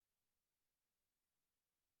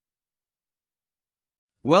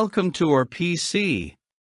Welcome to our PC.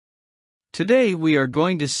 Today we are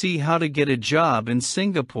going to see how to get a job in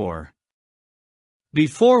Singapore.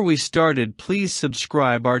 Before we started, please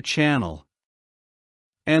subscribe our channel.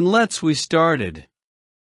 And we started.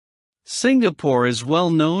 Singapore is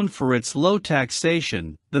well known for its low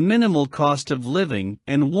taxation, the minimal cost of living,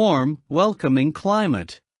 and warm, welcoming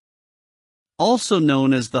climate. Also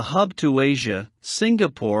known as the hub to Asia,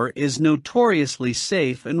 Singapore is notoriously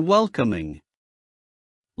safe and welcoming.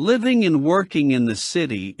 Living and working in the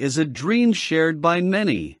city is a dream shared by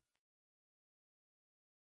many.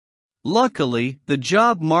 Luckily, the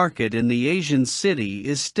job market in the Asian city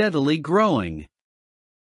is steadily growing.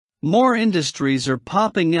 More industries are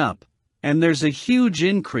popping up, and there's a huge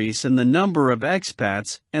increase in the number of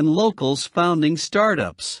expats and locals founding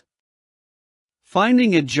startups.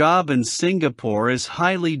 Finding a job in Singapore is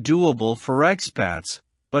highly doable for expats,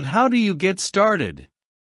 but how do you get started?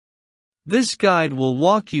 This guide will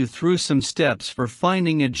walk you through some steps for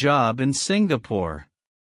finding a job in Singapore.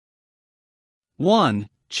 1.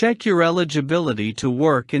 Check your eligibility to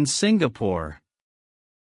work in Singapore.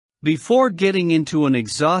 Before getting into an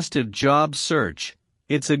exhaustive job search,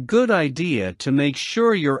 it's a good idea to make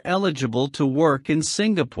sure you're eligible to work in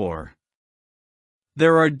Singapore.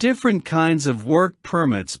 There are different kinds of work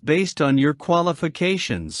permits based on your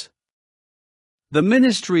qualifications. The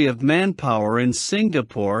Ministry of Manpower in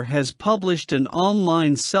Singapore has published an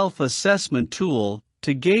online self-assessment tool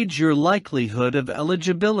to gauge your likelihood of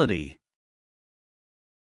eligibility.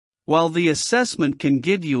 While the assessment can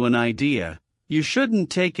give you an idea, you shouldn't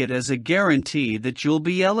take it as a guarantee that you'll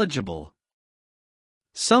be eligible.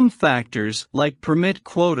 Some factors, like permit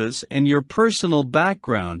quotas and your personal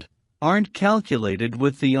background, aren't calculated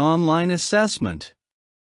with the online assessment.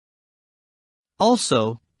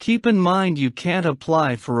 Also, keep in mind you can't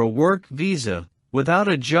apply for a work visa without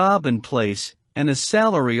a job in place and a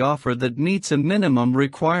salary offer that meets a minimum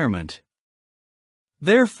requirement.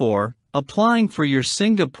 Therefore, applying for your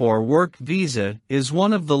Singapore work visa is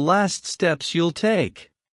one of the last steps you'll take.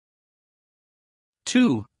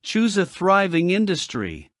 2. Choose a thriving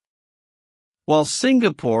industry. While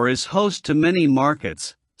Singapore is host to many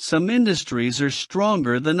markets, some industries are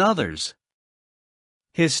stronger than others.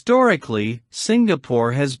 Historically,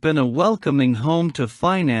 Singapore has been a welcoming home to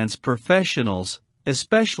finance professionals,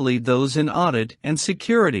 especially those in audit and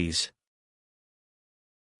securities.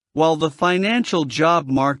 While the financial job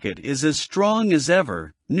market is as strong as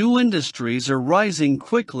ever, new industries are rising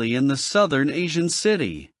quickly in the southern Asian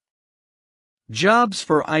city. Jobs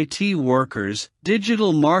for IT workers,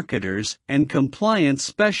 digital marketers, and compliance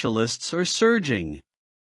specialists are surging.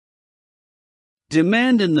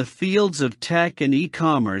 Demand in the fields of tech and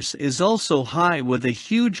e-commerce is also high, with a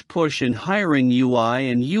huge push in hiring UI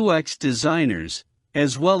and UX designers,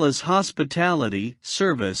 as well as hospitality,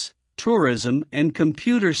 service, tourism, and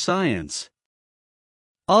computer science.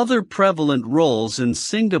 Other prevalent roles in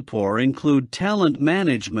Singapore include talent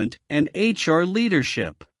management and HR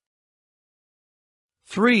leadership.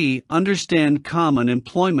 3. Understand common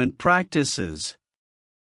employment practices.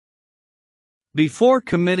 Before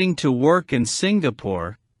committing to work in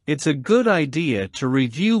Singapore, it's a good idea to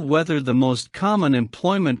review whether the most common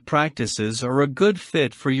employment practices are a good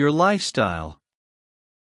fit for your lifestyle.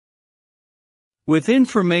 With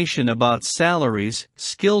information about salaries,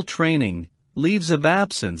 skill training, leaves of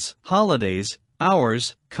absence, holidays,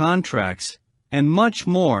 hours, contracts, and much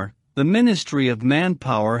more, the Ministry of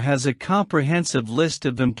Manpower has a comprehensive list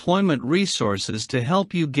of employment resources to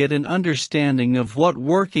help you get an understanding of what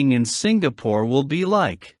working in Singapore will be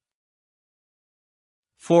like.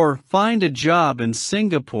 4. Find a job in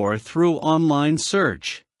Singapore through online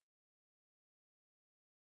search.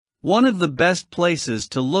 One of the best places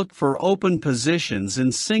to look for open positions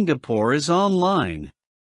in Singapore is online.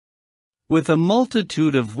 With a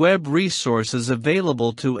multitude of web resources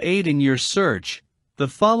available to aid in your search, the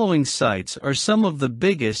following sites are some of the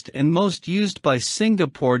biggest and most used by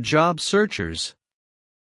Singapore job searchers.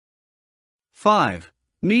 5.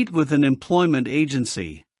 Meet with an employment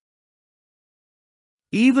agency.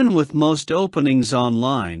 Even with most openings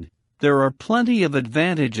online, there are plenty of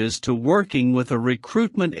advantages to working with a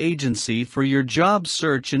recruitment agency for your job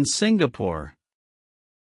search in Singapore.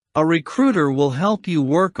 A recruiter will help you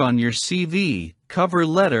work on your CV, cover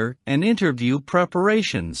letter, and interview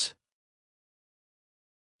preparations.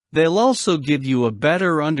 They'll also give you a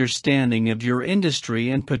better understanding of your industry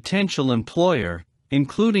and potential employer,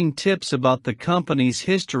 including tips about the company's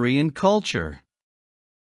history and culture.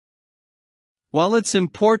 While it's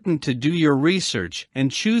important to do your research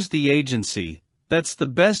and choose the agency that's the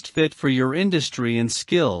best fit for your industry and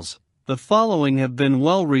skills, the following have been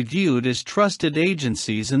well reviewed as trusted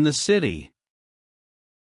agencies in the city.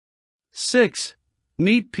 6.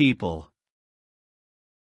 Meet people.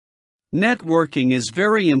 Networking is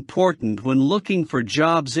very important when looking for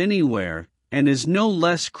jobs anywhere, and is no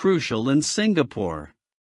less crucial in Singapore.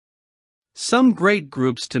 Some great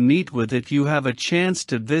groups to meet with if you have a chance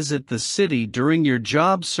to visit the city during your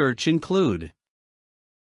job search include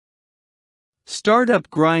Startup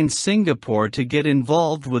Grind Singapore to get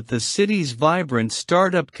involved with the city's vibrant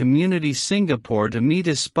startup community. Singapore to meet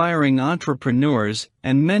aspiring entrepreneurs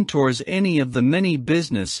and mentors. Any of the many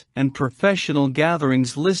business and professional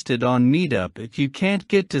gatherings listed on Meetup. If you can't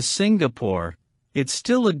get to Singapore, it's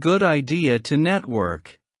still a good idea to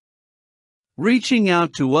network. Reaching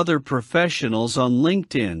out to other professionals on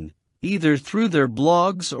LinkedIn, either through their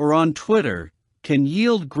blogs or on Twitter, can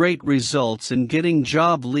yield great results in getting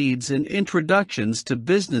job leads and introductions to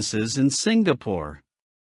businesses in Singapore.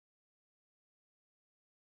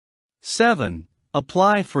 7.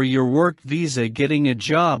 Apply for your work visa. Getting a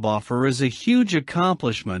job offer is a huge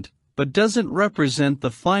accomplishment, but doesn't represent the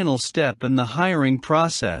final step in the hiring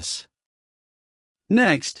process.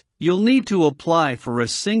 Next, you'll need to apply for a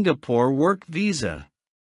Singapore work visa.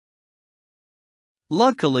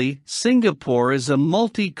 Luckily, Singapore is a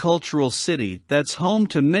multicultural city that's home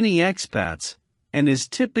to many expats, and is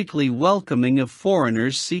typically welcoming of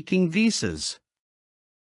foreigners seeking visas.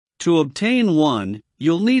 To obtain one,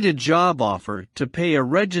 you'll need a job offer, to pay a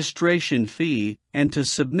registration fee, and to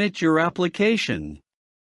submit your application.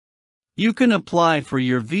 You can apply for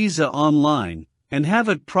your visa online, and have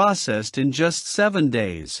it processed in just 7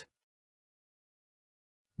 days.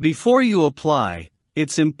 Before you apply,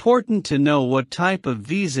 it's important to know what type of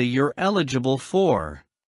visa you're eligible for.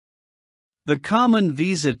 The common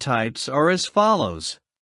visa types are as follows.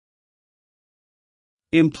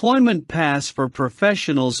 Employment Pass for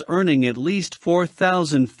professionals earning at least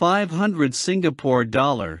 4,500 Singapore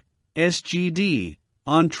dollar (SGD).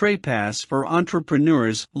 Entree Pass for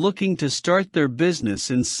entrepreneurs looking to start their business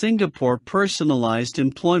in Singapore. Personalized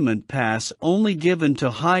Employment Pass only given to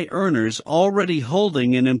high earners already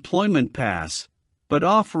holding an employment pass, but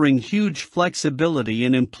offering huge flexibility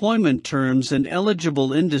in employment terms and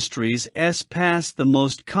eligible industries. Pass, the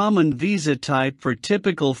most common visa type for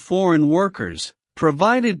typical foreign workers,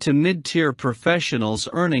 provided to mid-tier professionals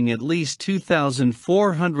earning at least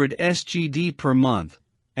 2,400 SGD per month,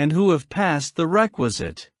 and who have passed the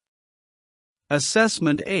requisite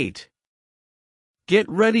assessment. 8. Get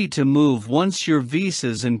ready to move. Once your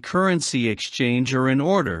visas and currency exchange are in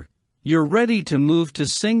order, you're ready to move to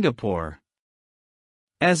Singapore.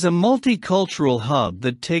 As a multicultural hub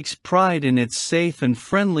that takes pride in its safe and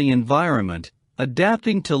friendly environment,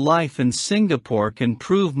 adapting to life in Singapore can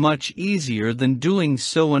prove much easier than doing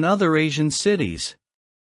so in other Asian cities.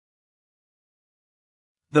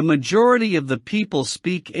 The majority of the people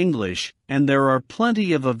speak English, and there are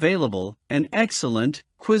plenty of available and excellent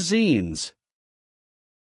cuisines.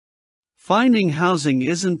 Finding housing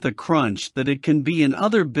isn't the crunch that it can be in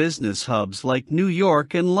other business hubs like New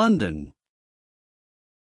York and London.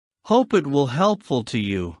 Hope it will helpful to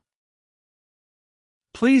you.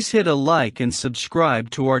 Please hit a like and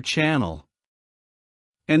subscribe to our channel.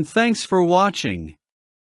 And thanks for watching.